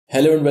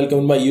Hello and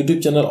welcome my YouTube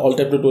channel all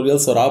type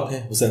tutorials. और आप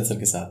हैं हुसैन सर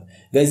के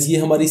साथ। गाइज ये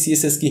हमारी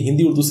CSS की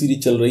हिंदी उर्दू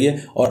सीरीज चल रही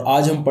है और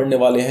आज हम पढ़ने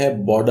वाले हैं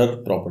बॉर्डर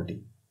प्रॉपर्टी।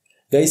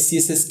 गाइज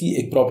CSS की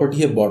एक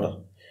प्रॉपर्टी है बॉर्डर।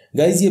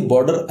 गाइज ये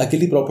बॉर्डर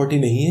अकेली प्रॉपर्टी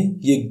नहीं है,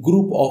 ये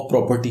ग्रुप ऑफ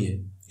प्रॉपर्टी है।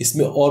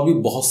 इसमें और भी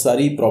बहुत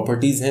सारी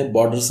प्रॉपर्टीज हैं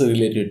बॉर्डर से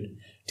रिलेटेड।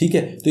 ठीक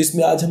है, तो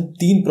इसमें आज हम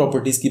 3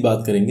 प्रॉपर्टीज की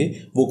बात करेंगे।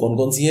 वो कौन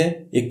कौन सी है?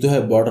 एक तो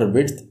है बॉर्डर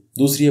विड्थ,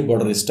 दूसरी है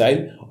बॉर्डर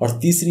स्टाइल और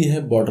तीसरी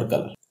है बॉर्डर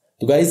कलर।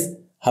 तो गाइज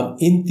हम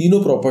इन तीनों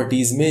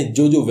प्रॉपर्टीज में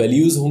जो जो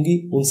वैल्यूज होंगी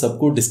उन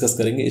सबको डिस्कस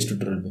करेंगे इस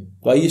ट्यूटोरियल में।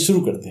 तो आइए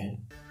शुरू करते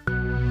हैं।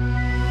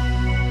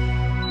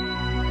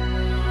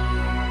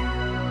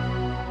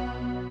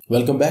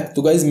 Welcome back.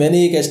 तो गाइज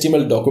मैंने एक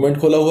HTML डॉक्यूमेंट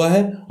खोला हुआ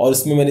है और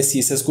इसमें मैंने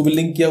CSS को भी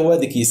लिंक किया हुआ है।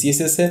 देखिए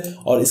CSS है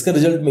और इसका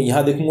रिजल्ट मैं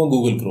यहां देखूंगा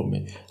गूगल क्रोम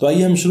में। तो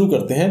आइए हम शुरू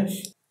करते हैं।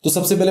 तो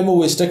सबसे पहले मैं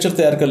वो स्ट्रक्चर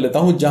तैयार कर लेता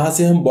हूं जहां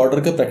से हम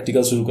बॉर्डर का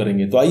प्रैक्टिकल शुरू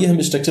करेंगे। तो आइए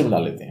हम स्ट्रक्चर बना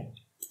लेते हैं।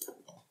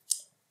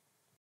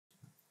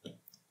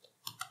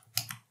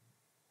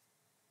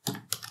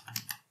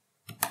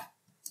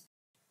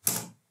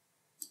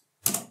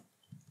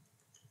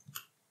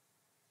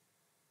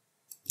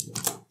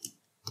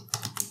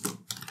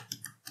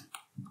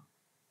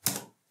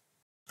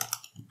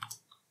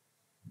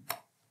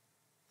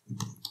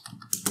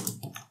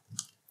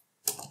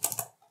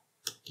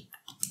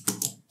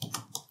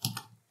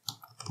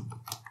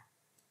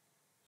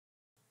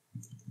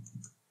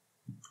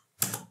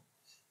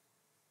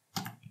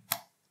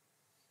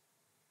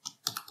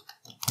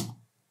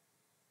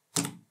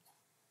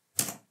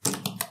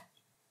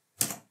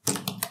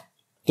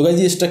 तो गाइस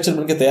ये स्ट्रक्चर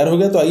बनके तैयार हो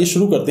गया। तो आइए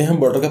शुरू करते हैं हम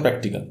बॉर्डर का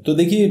प्रैक्टिकल। तो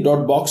देखिए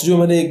डॉट बॉक्स जो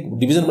मैंने एक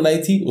डिवीजन बनाई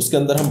थी उसके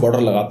अंदर हम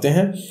बॉर्डर लगाते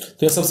हैं।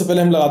 तो सबसे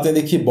पहले हम लगाते हैं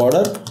देखिए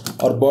बॉर्डर,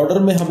 और बॉर्डर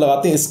में हम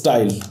लगाते हैं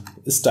स्टाइल।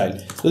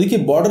 तो देखिए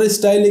बॉर्डर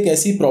स्टाइल एक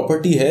ऐसी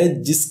प्रॉपर्टी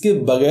है जिसके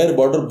बगैर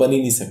बॉर्डर बन ही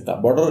नहीं सकता।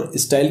 बॉर्डर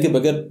स्टाइल के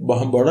बगैर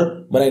हम बॉर्डर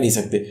बना ही नहीं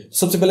सकते।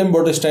 सबसे पहले हम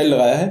बॉर्डर स्टाइल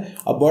लगाया है।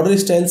 अब बॉर्डर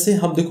स्टाइल से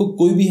हम देखो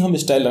कोई भी हम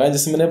स्टाइल लगाए,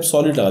 जैसे मैंने अब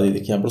सॉलिड लगा दी।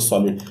 देखिए यहाँ पर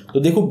सॉलिड। तो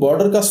देखो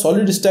बॉर्डर का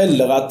सॉलिड स्टाइल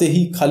लगाते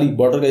ही, खाली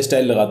बॉर्डर का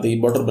स्टाइल लगाते ही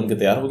बॉर्डर बनकर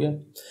तैयार हो गया।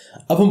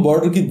 अब हम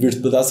बॉर्डर की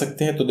विड्थ बता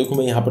सकते हैं। तो देखो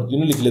मैं यहाँ पर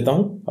तीनों लिख लेता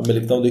हूं। अब मैं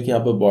लिखता हूं देखिए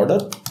यहाँ पर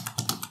बॉर्डर,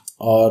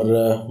 और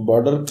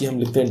बॉर्डर की हम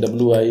लिखते हैं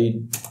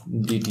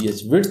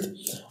WIDTH विड्थ।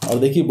 और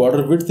देखिए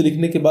बॉर्डर विड्थ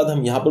लिखने के बाद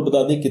हम यहाँ पर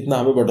बता दें कितना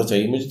हमें बॉर्डर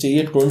चाहिए। मुझे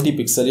चाहिए 20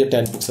 पिक्सल या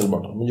 10 पिक्सल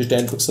बॉर्डर। मुझे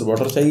 10 पिक्सल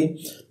बॉर्डर चाहिए।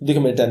 तो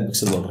देखिए मैंने 10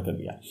 पिक्सल बॉर्डर कर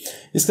दिया।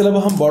 इसके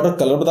अलावा हम बॉर्डर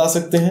कलर बता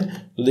सकते हैं।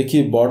 तो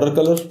देखिए बॉर्डर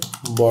कलर,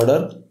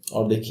 बॉर्डर,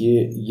 और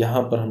देखिए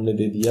यहाँ पर हमने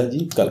दे दिया जी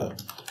कलर।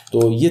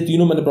 तो ये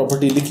तीनों मैंने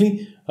प्रॉपर्टी लिख ली।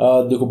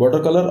 देखो बॉर्डर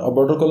कलर, और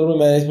बॉर्डर कलर में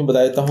मैं इसमें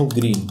बता देता हूँ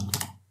ग्रीन।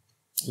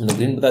 मैंने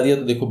ग्रीन बता दिया।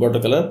 तो देखो बॉर्डर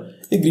कलर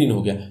ये ग्रीन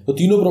हो गया। तो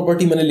तीनों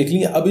प्रॉपर्टी मैंने लिख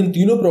ली। अब इन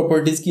तीनों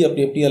प्रॉपर्टीज की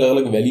अपनी अपनी अलग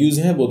अलग वैल्यूज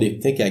हैं, वो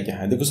देखते हैं क्या क्या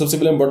है। देखो सबसे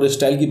पहले हम बॉर्डर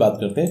स्टाइल की बात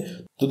करते हैं।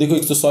 तो देखो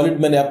एक तो सॉलिड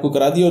मैंने आपको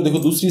करा दिया, और देखो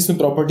दूसरी इसमें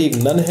प्रॉपर्टी एक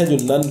नन है। जो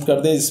नन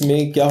कर दें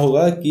इसमें क्या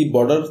होगा कि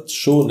बॉर्डर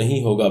शो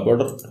नहीं होगा,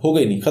 बॉर्डर होगा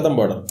ही नहीं, खत्म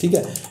बॉर्डर। ठीक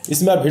है,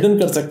 इसमें आप हिडन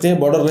कर सकते हैं,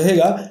 बॉर्डर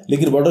रहेगा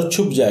लेकिन बॉर्डर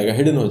छुप जाएगा,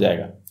 हिडन हो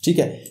जाएगा। ठीक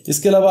है,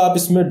 इसके अलावा आप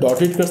इसमें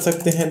डॉटेड कर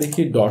सकते हैं।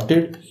 देखिए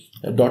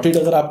डॉटेड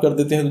अगर आप कर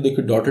देते हैं तो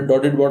देखिए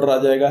डॉटेड बॉर्डर आ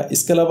जाएगा।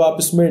 इसके अलावा आप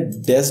इसमें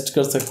डैश्ड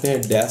कर सकते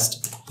हैं, डैश्ड।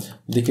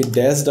 देखिए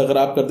डैश्ड अगर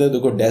आप करते हैं तो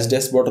देखो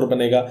डैश बॉर्डर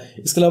बनेगा।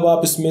 इसके अलावा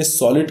आप इसमें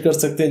सॉलिड कर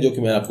सकते हैं, जो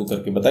कि मैं आपको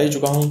करके बता ही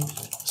चुका हूं।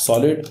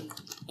 सॉलिड,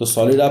 तो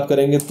सॉलिड आप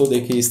करेंगे तो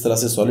देखिए इस तरह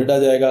से सॉलिड आ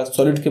जाएगा।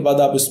 सॉलिड के बाद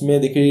आप इसमें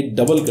देखिए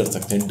डबल कर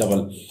सकते हैं,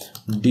 डबल,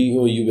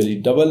 DOUBL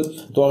डबल।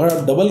 तो अगर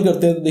आप डबल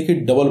करते हैं तो देखिए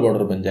डबल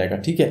बॉर्डर बन जाएगा।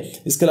 ठीक है,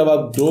 इसके अलावा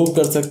आप ग्रोव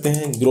कर सकते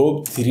हैं।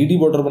 ग्रोव 3D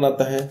बॉर्डर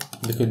बनाता है।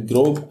 देखो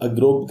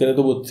ग्रोव करें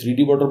तो वो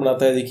 3D बॉर्डर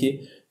बनाता है। देखिए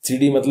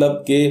 3D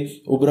मतलब के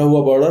उभरा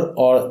हुआ बॉर्डर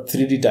और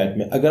 3D टाइप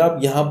में। अगर आप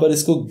यहाँ पर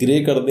इसको ग्रे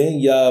कर दें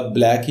या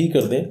ब्लैक ही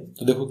कर दें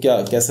तो देखो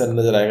क्या कैसा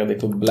नजर आएगा।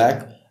 देखो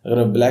ब्लैक, अगर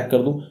मैं ब्लैक कर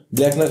दूं,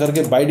 ब्लैक ना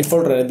करके बाय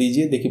डिफॉल्ट रहने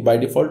दीजिए। देखिए बाय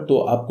डिफॉल्ट, तो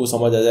आपको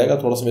समझ आ जाएगा।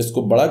 थोड़ा सा मैं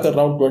इसको बड़ा कर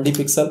रहा हूं 20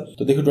 पिक्सल।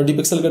 तो देखिए 20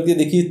 पिक्सल कर दिया।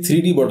 देखिए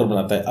 3D बॉर्डर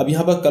बनाता है। अब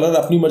यहाँ पर कलर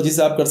अपनी मर्जी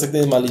से आप कर सकते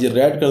हैं। मान लीजिए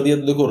रेड कर दिया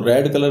तो देखो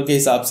रेड कलर के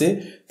हिसाब से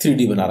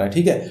 3D बना रहा है।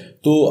 ठीक है,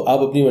 तो आप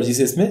अपनी मर्जी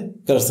से इसमें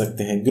कर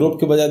सकते हैं। ग्रुप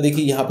के बजाय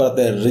देखिए यहाँ पर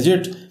आता है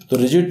रिजिड। तो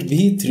रिजिड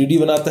भी 3D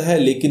बनाता है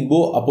लेकिन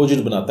वो अपोजिट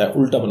बनाता है,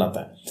 उल्टा बनाता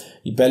है।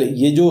 पहले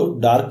ये जो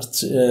डार्क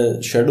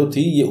शेडो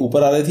थी ये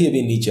ऊपर आ रही थी,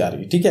 अभी नीचे आ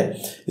रही है। ठीक है,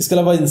 इसके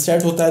अलावा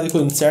इंसर्ट होता है। देखो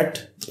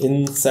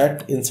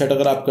इंसर्ट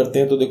अगर आप करते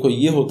हैं तो देखो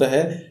ये होता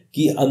है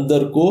कि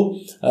अंदर को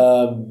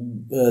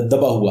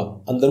दबा हुआ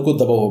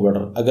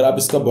बॉर्डर। अगर आप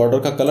इसका बॉर्डर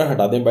का कलर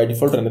हटा दें, बाय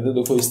डिफॉल्ट रहने दें,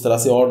 देखो इस तरह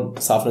से और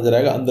साफ नजर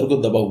आएगा, अंदर को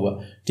दबा हुआ।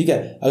 ठीक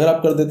है, अगर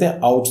आप कर देते हैं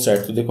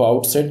आउटसाइड तो देखो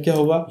आउटसाइड क्या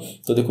होगा।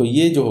 तो देखो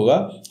ये जो होगा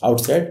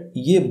आउटसाइड,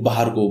 ये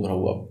बाहर को उभरा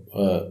हुआ,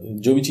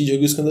 जो भी चीज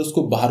होगी उसके अंदर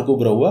उसको बाहर को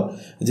उभरा हुआ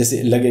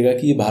जैसे लगेगा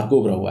कि ये बाहर को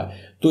उभरा हुआ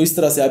है। तो इस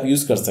तरह से आप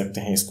यूज कर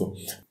सकते हैं इसको।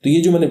 तो ये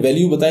जो मैंने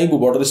वैल्यू बताई वो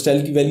बॉर्डर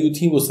स्टाइल की वैल्यू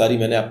थी, वो सारी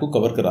मैंने आपको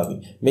कवर करा दी।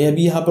 मैं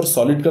अभी यहाँ पर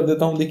सॉलिड कर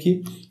देता हूँ।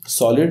 देखिए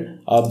सॉलिड,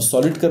 अब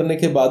सॉलिड करने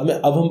के बाद में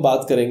अब हम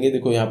बात करेंगे।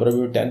 देखो यहाँ पर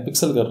अभी 10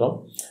 पिक्सल कर रहा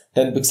हूँ,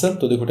 10 पिक्सल।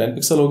 तो देखो 10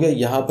 पिक्सल हो गया।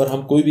 यहाँ पर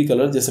हम कोई भी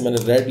कलर, जैसे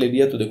मैंने रेड ले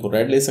लिया तो देखो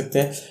रेड ले सकते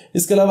हैं।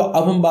 इसके अलावा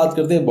अब हम बात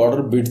करते हैं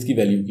बॉर्डर विड्थ की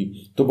वैल्यू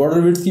की। तो बॉर्डर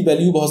विड्थ की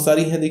वैल्यू बहुत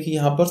सारी है। देखिए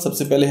यहाँ पर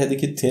सबसे पहले है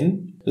देखिए थिन,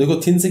 देखो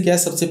थिन से क्या है,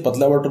 सबसे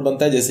पतला बॉर्डर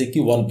बनता है जैसे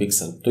कि 1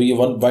 पिक्सल। तो ये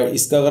 1 बाय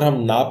इसका अगर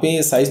हम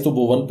नापें साइज तो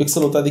वो 1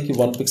 पिक्सल होता है। देखिए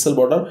 1 पिक्सल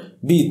बॉर्डर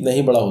भी इतना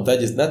ही बड़ा होता है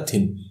जितना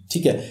थिन,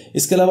 ठीक है।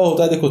 इसके अलावा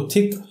होता है देखो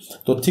थिक।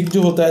 तो थिक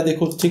जो होता है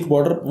देखो, थिक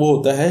बॉर्डर वो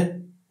होता है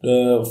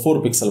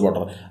 4 पिक्सल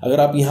बॉर्डर। अगर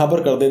आप यहां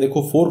पर कर दें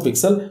देखो 4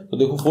 पिक्सल, तो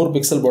देखो 4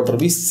 पिक्सल बॉर्डर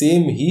भी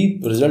सेम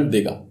ही रिजल्ट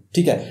देगा,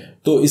 ठीक है।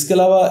 तो इसके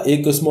अलावा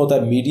एक इसमें होता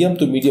है मीडियम।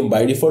 तो मीडियम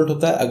बाय डिफॉल्ट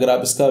होता है, अगर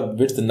आप इसका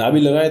विड्थ ना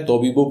भी लगाएं तो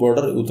भी वो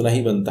बॉर्डर उतना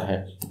ही बनता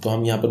है। तो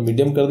हम यहाँ पर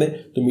मीडियम कर दें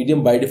तो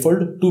मीडियम बाय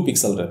डिफॉल्ट 2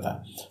 पिक्सल रहता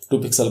है।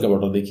 2 पिक्सल का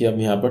बॉर्डर देखिए, हम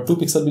यहाँ पर 2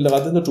 पिक्सल भी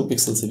लगाते हैं तो 2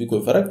 पिक्सल से भी कोई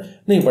फर्क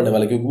नहीं पड़ने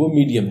वाला, क्योंकि वो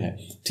मीडियम है,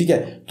 ठीक है।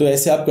 तो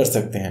ऐसे आप कर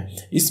सकते हैं।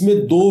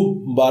 इसमें 2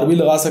 बार भी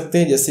लगा सकते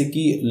हैं, जैसे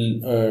कि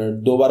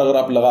 2 बार अगर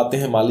आप लगाते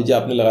हैं, मान लीजिए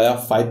आपने लगाया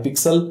 5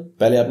 पिक्सल,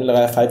 पहले आपने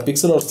लगाया 5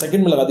 पिक्सल और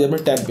सेकंड में लगा दिया आपने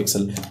 10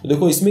 पिक्सल। तो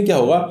देखो इसमें क्या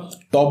होगा,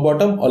 टॉप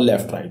बॉटम और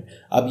लेफ्ट राइट।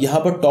 अब यहाँ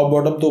पर टॉप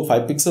बॉटम तो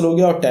 5 पिक्सल हो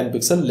गया और 10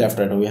 पिक्सल लेफ्ट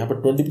राइट हो गया। यहाँ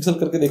पर 20 पिक्सल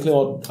करके देख लें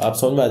और आप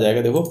समझ में आ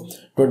जाएगा। देखो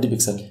 20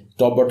 पिक्सल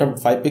टॉप बॉटम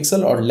 5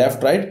 पिक्सल और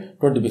लेफ्ट राइट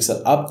 20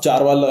 पिक्सल। आप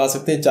 4 बार लगा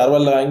सकते हैं। 4 बार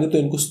लगाएंगे तो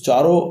इनको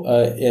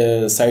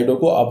चारों साइडों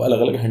को आप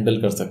अलग अलग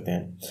हैंडल कर सकते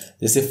हैं।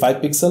 जैसे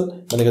 5 पिक्सल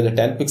मैंने कहा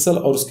 10 पिक्सल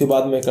और उसके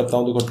बाद मैं करता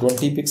हूँ देखो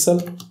 20 पिक्सल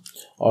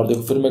और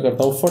देखो फिर मैं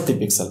करता हूँ 40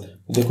 पिक्सल।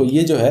 देखो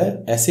ये जो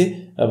है ऐसे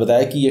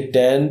बताया कि ये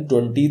 10,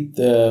 20,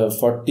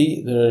 40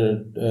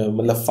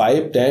 मतलब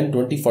 5, 10,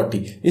 20, 40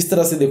 इस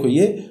तरह से देखो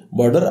ये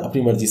बॉर्डर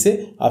अपनी मर्जी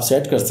से आप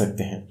सेट कर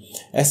सकते हैं।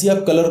 ऐसे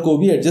आप कलर को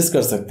भी एडजस्ट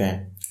कर सकते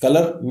हैं।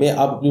 कलर में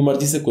आप अपनी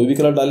मर्जी से कोई भी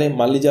कलर डालें।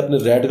 मान लीजिए आपने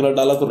रेड कलर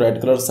डाला तो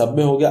रेड कलर सब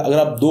में हो गया। अगर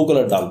आप 2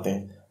 कलर डालते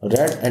हैं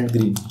रेड एंड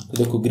ग्रीन, तो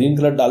देखो ग्रीन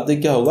कलर डालते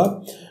क्या होगा,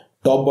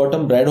 टॉप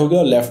बॉटम रेड हो गया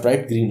और लेफ्ट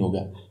राइट ग्रीन हो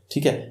गया,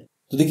 ठीक है।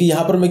 तो देखिए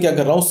यहाँ पर मैं क्या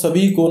कर रहा हूँ,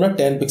 सभी को ना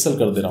 10 पिक्सल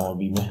कर दे रहा हूँ।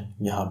 अभी मैं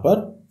यहाँ पर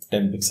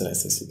 10 पिक्सल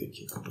ऐसे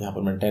देखिए, यहाँ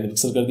पर मैंने 10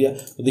 पिक्सल कर दिया।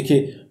 तो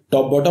देखिए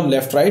टॉप बॉटम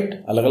लेफ्ट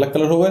राइट अलग अलग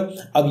कलर हो गए।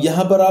 अब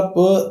यहाँ पर आप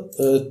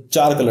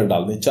 4 कलर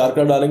डाल दें। 4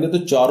 कलर डालेंगे तो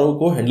चारों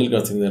को हैंडल कर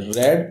सकते हैं,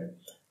 रेड,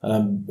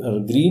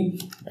 ग्रीन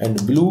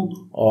एंड ब्लू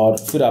और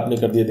फिर आपने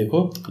कर दिया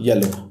देखो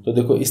येलो। तो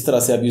देखो इस तरह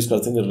से आप यूज कर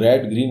सकते हैं,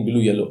 रेड, ग्रीन, ब्लू,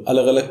 येलो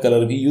अलग अलग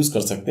कलर भी यूज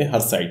कर सकते हैं हर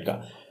साइड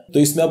का। तो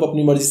इसमें आप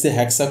अपनी मर्जी से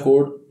हेक्सा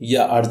कोड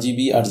या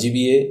RGB,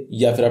 RGBA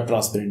या फिर आप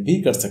ट्रांसपेरेंट भी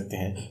कर सकते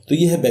हैं। तो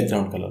ये है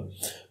बैकग्राउंड कलर।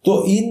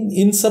 तो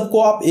इन सबको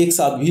आप एक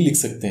साथ भी लिख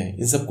सकते हैं।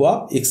 इन सबको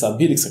आप एक साथ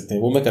भी लिख सकते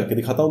हैं, वो मैं करके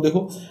दिखाता हूँ।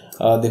 देखो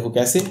देखो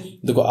कैसे।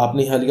 देखो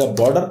आपने यहाँ लिखा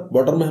बॉर्डर।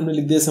 बॉर्डर में हमने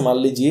लिख दिया जैसे मान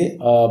लीजिए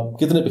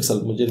कितने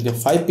पिक्सल, मुझे लिखे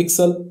 5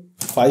 पिक्सल,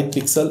 5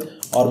 पिक्सल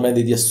और मैं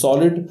दे दिया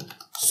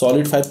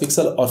सॉलिड 5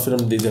 पिक्सल और फिर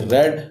हम दे दिया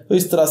रेड। तो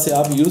इस तरह से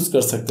आप यूज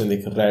कर सकते हैं।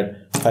 देखिए रेड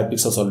 5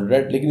 पिक्सल सॉलिड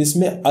रेड, लेकिन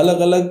इसमें अलग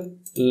अलग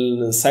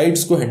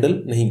साइड्स को हैंडल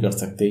नहीं कर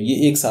सकते। ये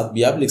एक साथ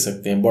भी आप लिख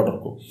सकते हैं बॉर्डर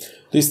को।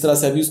 तो इस तरह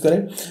से आप यूज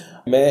करें।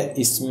 मैं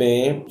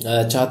इसमें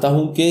चाहता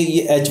हूं कि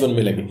ये H1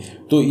 में लगे,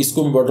 तो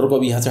इसको मैं बॉर्डर को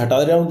अभी यहाँ से हटा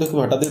दे रहा हूँ।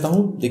 देखो हटा देता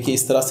हूँ, देखिए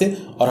इस तरह से।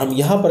 और हम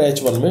यहाँ पर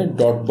H1 में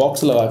डॉट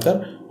बॉक्स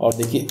लगाकर और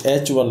देखिए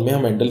H1 में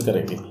हम हैंडल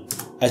करेंगे।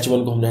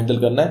 H1 को हमने हैंडल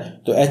करना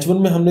है। तो H1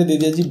 में हमने दे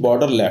दिया जी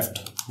बॉर्डर लेफ्ट,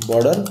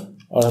 बॉर्डर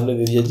और हमने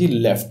दे दिया जी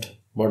लेफ्ट,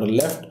 बॉर्डर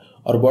लेफ्ट।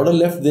 और बॉर्डर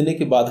लेफ्ट देने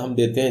के बाद हम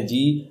देते हैं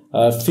जी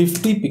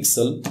 50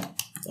 पिक्सल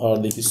और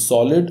देखिए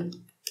सॉलिड,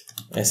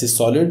 ऐसे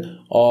सॉलिड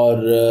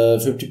और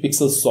 50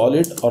 पिक्सल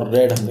सॉलिड और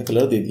रेड हमने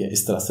कलर दे दिया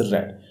इस तरह से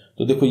रेड।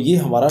 तो देखो ये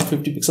हमारा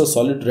 50 पिक्सल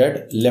सॉलिड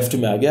रेड लेफ्ट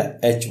में आ गया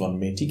H1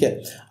 में, ठीक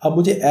है। अब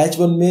मुझे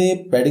H1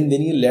 में पैडिंग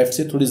देनी है लेफ्ट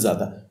से थोड़ी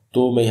ज़्यादा,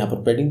 तो मैं यहाँ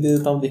पर पैडिंग दे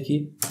देता हूँ। देखिए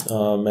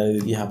मैंने दे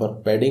दी यहाँ पर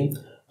पैडिंग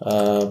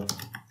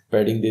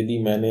दे दी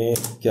मैंने।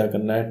 क्या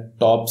करना है,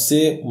 टॉप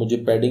से मुझे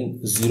पैडिंग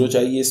 0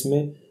 चाहिए,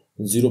 इसमें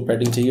 0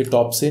 पैडिंग चाहिए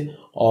टॉप से,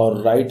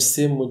 और राइट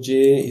से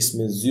मुझे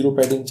इसमें 0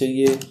 पैडिंग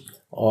चाहिए,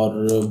 और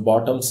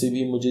बॉटम से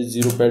भी मुझे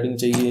 0 पैडिंग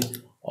चाहिए,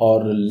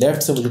 और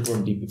लेफ्ट से मुझे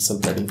 20 पिक्सल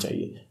पैडिंग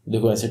चाहिए।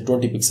 देखो ऐसे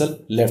 20 पिक्सल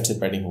लेफ्ट से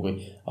पैडिंग हो गई।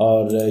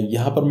 और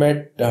यहाँ पर मैं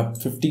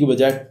 50 के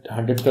बजाय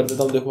 100 कर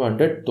देता हूँ। देखो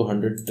 100, तो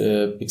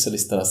 100 पिक्सल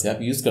इस तरह से आप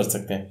यूज़ कर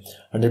सकते हैं।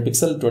 100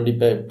 पिक्सल 20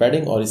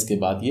 पैडिंग और इसके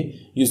बाद ये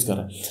यूज़ कर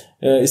रहे हैं।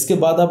 इसके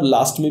बाद आप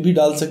लास्ट में भी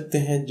डाल सकते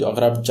हैं, जो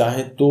अगर आप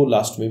चाहें तो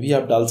लास्ट में भी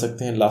आप डाल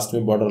सकते हैं। लास्ट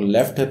में बॉर्डर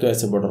लेफ्ट है तो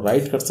ऐसे बॉर्डर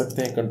राइट कर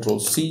सकते हैं,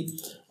 Ctrl+C,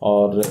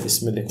 और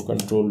इसमें देखो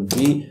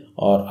Ctrl+V,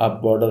 और आप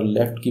बॉर्डर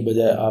लेफ्ट की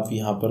बजाय आप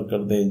यहाँ पर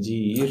कर दें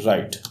जी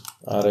राइट,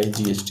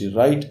 RIGHT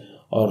राइट,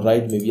 और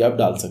राइट में भी आप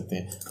डाल सकते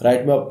हैं।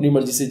 राइट में अपनी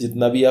मर्जी से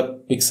जितना भी आप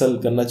पिक्सल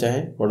करना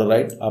चाहें, बॉर्डर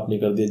राइट आपने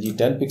कर दिया जी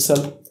 10 पिक्सल।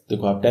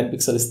 देखो आप 10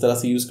 पिक्सल इस तरह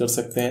से यूज़ कर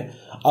सकते हैं।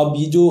 अब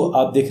ये जो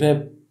आप देख रहे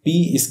हैं P,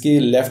 इसके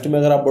लेफ्ट में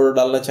अगर आप बॉर्डर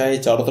डालना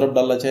चाहें, चारों तरफ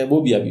डालना चाहें,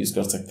 वो भी आप यूज़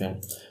कर सकते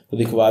हैं। तो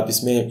देखो आप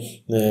इसमें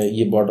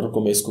ये बॉर्डर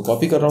को मैं इसको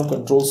कॉपी कर रहा हूँ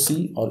Ctrl+C,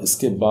 और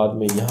इसके बाद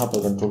मैं यहाँ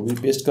पर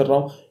Ctrl+V पेस्ट कर रहा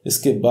हूँ।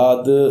 इसके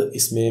बाद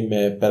इसमें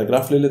मैं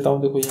पैराग्राफ ले लेता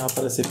हूँ। देखो यहाँ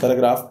पर ऐसे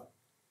पैराग्राफ,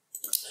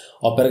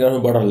 और पैराग्राफ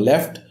में बॉर्डर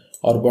लेफ्ट,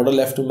 और बॉर्डर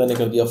लेफ्ट में मैंने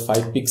कर दिया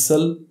 5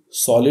 पिक्सल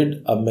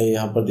सॉलिड। अब मैं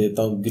यहाँ पर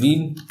देता हूँ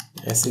ग्रीन,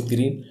 ऐसे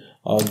ग्रीन,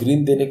 और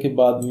ग्रीन देने के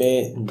बाद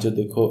में जो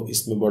देखो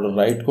इसमें बॉर्डर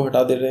राइट को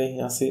हटा दे रहे हैं।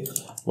 यहाँ से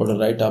बॉर्डर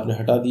राइट आपने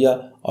हटा दिया,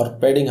 और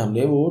पैडिंग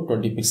हमने वो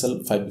 20 पिक्सल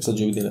 5 पिक्सल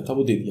जो भी देना था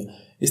वो दे दिया।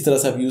 इस तरह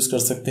से आप यूज़ कर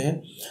सकते हैं।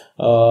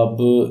 अब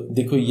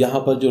देखो यहाँ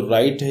पर जो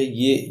राइट है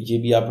ये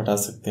भी आप हटा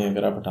सकते हैं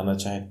अगर आप हटाना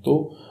चाहें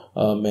तो।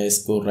 मैं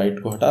इसको राइट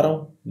को हटा रहा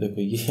हूँ।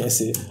 देखो ये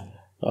ऐसे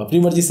अपनी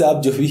मर्जी से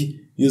आप जो भी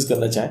यूज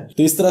करना चाहें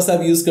तो इस तरह से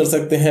आप यूज कर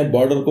सकते हैं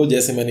बॉर्डर को,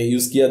 जैसे मैंने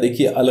यूज किया।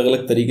 देखिए अलग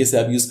अलग तरीके से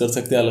आप यूज कर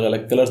सकते हैं, अलग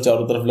अलग कलर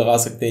चारों तरफ लगा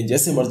सकते हैं,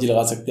 जैसे मर्जी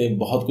लगा सकते हैं,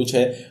 बहुत कुछ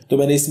है। तो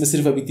मैंने इसमें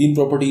सिर्फ अभी 3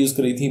 प्रॉपर्टी यूज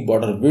करी थी,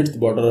 बॉर्डर विड्थ,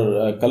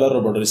 बॉर्डर कलर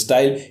और बॉर्डर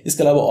स्टाइल।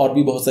 इसके अलावा और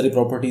भी बहुत सारी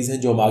प्रॉपर्टीज हैं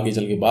जो हम आगे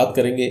चल के बात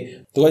करेंगे।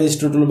 तो गाइज इस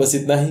ट्यूटोरियल में बस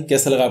इतना ही।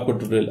 कैसा लगा आपको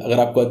ट्यूटोरियल? अगर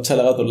आपको अच्छा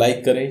लगा तो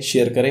लाइक करें,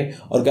 शेयर करें,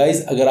 और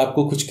गाइज अगर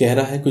आपको कुछ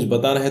कहना है, कुछ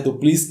बताना है तो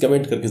प्लीज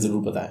कमेंट करके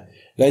जरूर बताएं।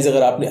 गाइज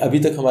अगर आपने अभी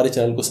तक हमारे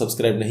चैनल को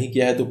सब्सक्राइब नहीं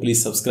किया है तो प्लीज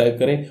सब्सक्राइब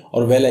करें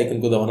और बेल आइकन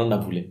को दबाना ना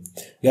भूलें।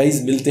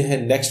 गाइज मिलते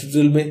हैं नेक्स्ट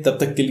ट्यूटोरियल में, तब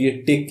तक के लिए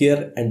take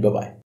care and bye bye.